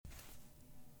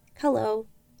Hello.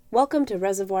 Welcome to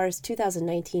Reservoir's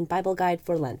 2019 Bible Guide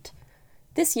for Lent.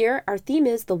 This year, our theme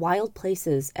is the wild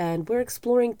places, and we're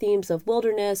exploring themes of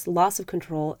wilderness, loss of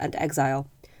control, and exile.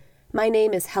 My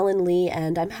name is Helen Lee,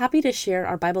 and I'm happy to share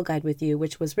our Bible Guide with you,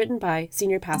 which was written by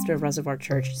Senior Pastor of Reservoir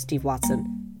Church, Steve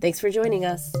Watson. Thanks for joining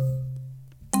us.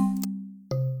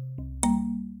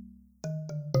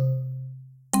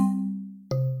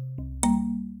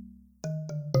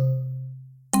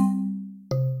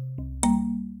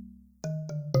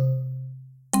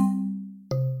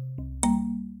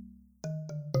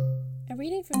 A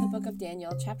reading from the book of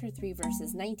Daniel, chapter 3,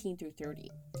 verses 19 through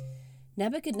 30.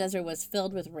 Nebuchadnezzar was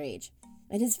filled with rage,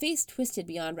 and his face twisted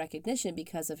beyond recognition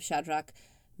because of Shadrach,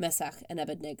 Meshach, and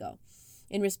Abednego.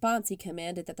 In response, he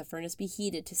commanded that the furnace be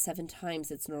heated to 7 times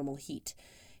its normal heat.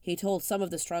 He told some of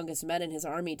the strongest men in his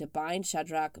army to bind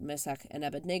Shadrach, Meshach, and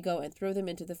Abednego and throw them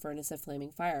into the furnace of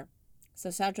flaming fire. So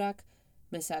Shadrach,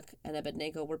 Meshach, and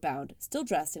Abednego were bound, still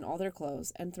dressed in all their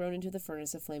clothes, and thrown into the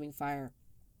furnace of flaming fire.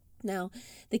 Now,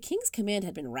 the king's command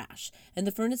had been rash, and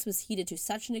the furnace was heated to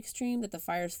such an extreme that the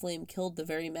fire's flame killed the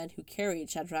very men who carried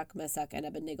Shadrach, Meshach, and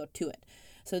Abednego to it.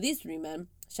 So these 3 men,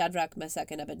 Shadrach, Meshach,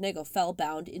 and Abednego, fell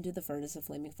bound into the furnace of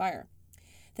flaming fire.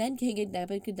 Then King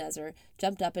Nebuchadnezzar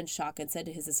jumped up in shock and said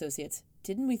to his associates,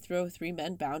 "Didn't we throw 3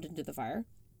 men bound into the fire?"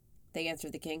 They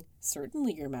answered the king,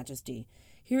 "Certainly, your majesty."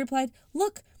 He replied,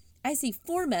 "Look, I see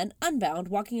 4 men unbound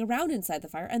walking around inside the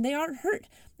fire, and they aren't hurt,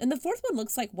 and the 4th one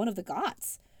looks like one of the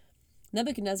gods."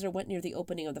 Nebuchadnezzar went near the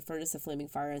opening of the furnace of flaming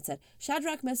fire and said,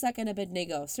 "Shadrach, Meshach, and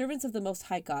Abednego, servants of the Most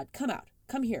High God, come out,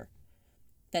 come here."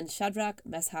 Then Shadrach,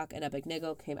 Meshach, and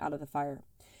Abednego came out of the fire.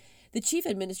 The chief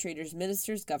administrators,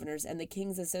 ministers, governors, and the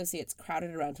king's associates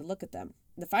crowded around to look at them.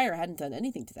 The fire hadn't done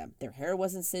anything to them. Their hair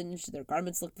wasn't singed, their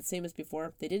garments looked the same as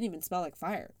before, they didn't even smell like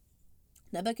fire.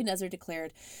 Nebuchadnezzar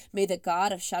declared, "May the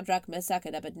God of Shadrach, Meshach,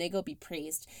 and Abednego be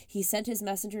praised. He sent his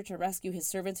messenger to rescue his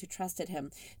servants who trusted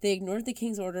him. They ignored the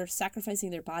king's order,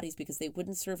 sacrificing their bodies because they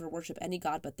wouldn't serve or worship any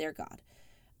god but their God.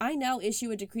 I now issue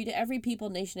a decree to every people,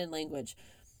 nation, and language.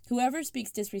 Whoever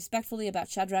speaks disrespectfully about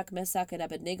Shadrach, Meshach, and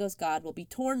Abednego's God will be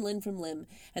torn limb from limb,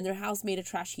 and their house made a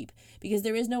trash heap, because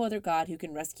there is no other God who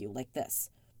can rescue like this."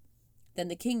 Then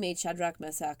the king made Shadrach,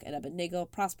 Meshach, and Abednego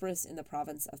prosperous in the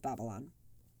province of Babylon.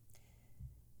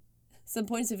 Some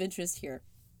points of interest here.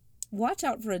 Watch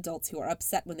out for adults who are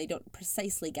upset when they don't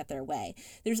precisely get their way.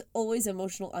 There's always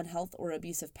emotional unhealth or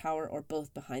abuse of power or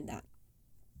both behind that.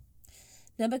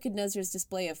 Nebuchadnezzar's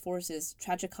display of force is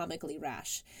tragicomically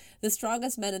rash. The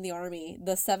strongest men in the army,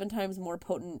 the 7 times more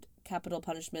potent capital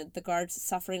punishment, the guards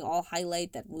suffering all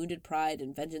highlight that wounded pride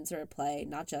and vengeance are at play,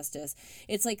 not justice.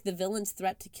 It's like the villain's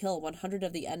threat to kill 100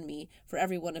 of the enemy for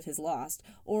every one of his lost,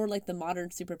 or like the modern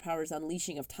superpower's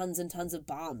unleashing of tons and tons of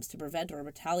bombs to prevent or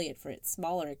retaliate for its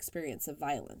smaller experience of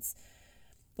violence.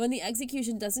 When the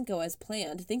execution doesn't go as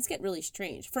planned, things get really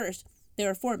strange. First, there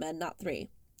are 4 men, not 3.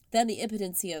 Then the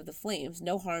impotency of the flames,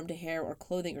 no harm to hair or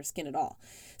clothing or skin at all.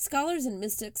 Scholars and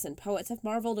mystics and poets have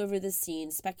marveled over this scene,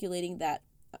 speculating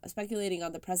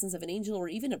on the presence of an angel or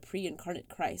even a pre-incarnate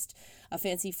Christ, a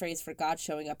fancy phrase for God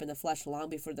showing up in the flesh long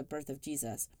before the birth of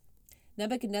Jesus.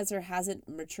 Nebuchadnezzar hasn't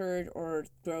matured or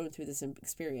grown through this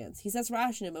experience. He's as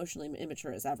rash and emotionally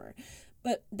immature as ever.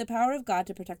 But the power of God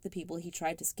to protect the people he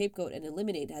tried to scapegoat and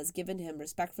eliminate has given him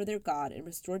respect for their God and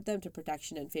restored them to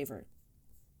protection and favor.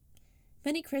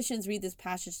 Many Christians read this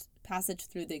passage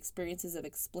through the experiences of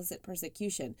explicit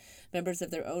persecution members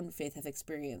of their own faith have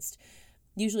experienced,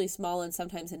 usually small and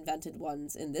sometimes invented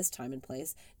ones in this time and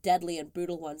place, deadly and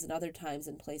brutal ones in other times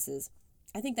and places.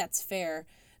 I think that's fair,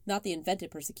 not the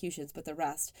invented persecutions, but the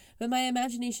rest. But my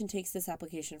imagination takes this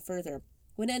application further.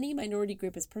 When any minority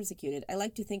group is persecuted, I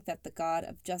like to think that the God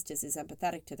of justice is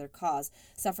empathetic to their cause,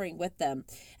 suffering with them,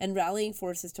 and rallying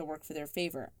forces to work for their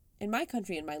favor. In my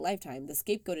country, in my lifetime, the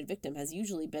scapegoated victim has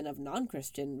usually been of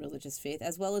non-Christian religious faith,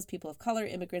 as well as people of color,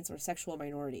 immigrants, or sexual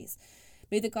minorities.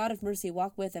 May the God of mercy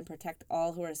walk with and protect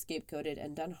all who are scapegoated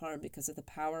and done harm because of the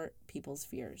power people's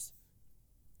fears.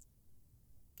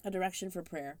 A direction for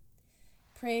prayer.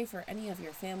 Pray for any of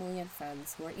your family and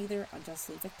friends who are either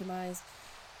unjustly victimized,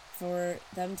 for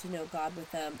them to know God with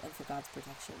them, and for God's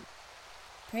protection.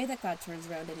 Pray that God turns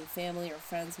around any family or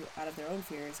friends who, out of their own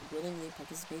fears, willingly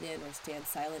participate in or stand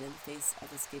silent in the face of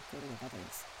the scapegoating of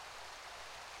others.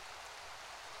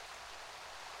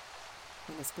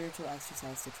 And a spiritual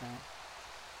exercise to try.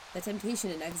 The temptation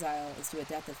in exile is to a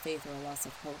death of faith or a loss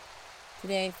of hope.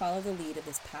 Today, follow the lead of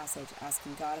this passage,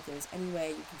 asking God if there is any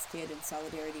way you can stand in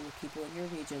solidarity with people in your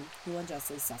region who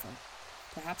unjustly suffer.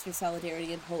 Perhaps your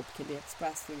solidarity and hope can be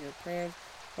expressed through your prayers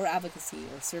or advocacy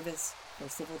or service or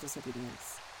civil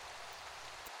disobedience.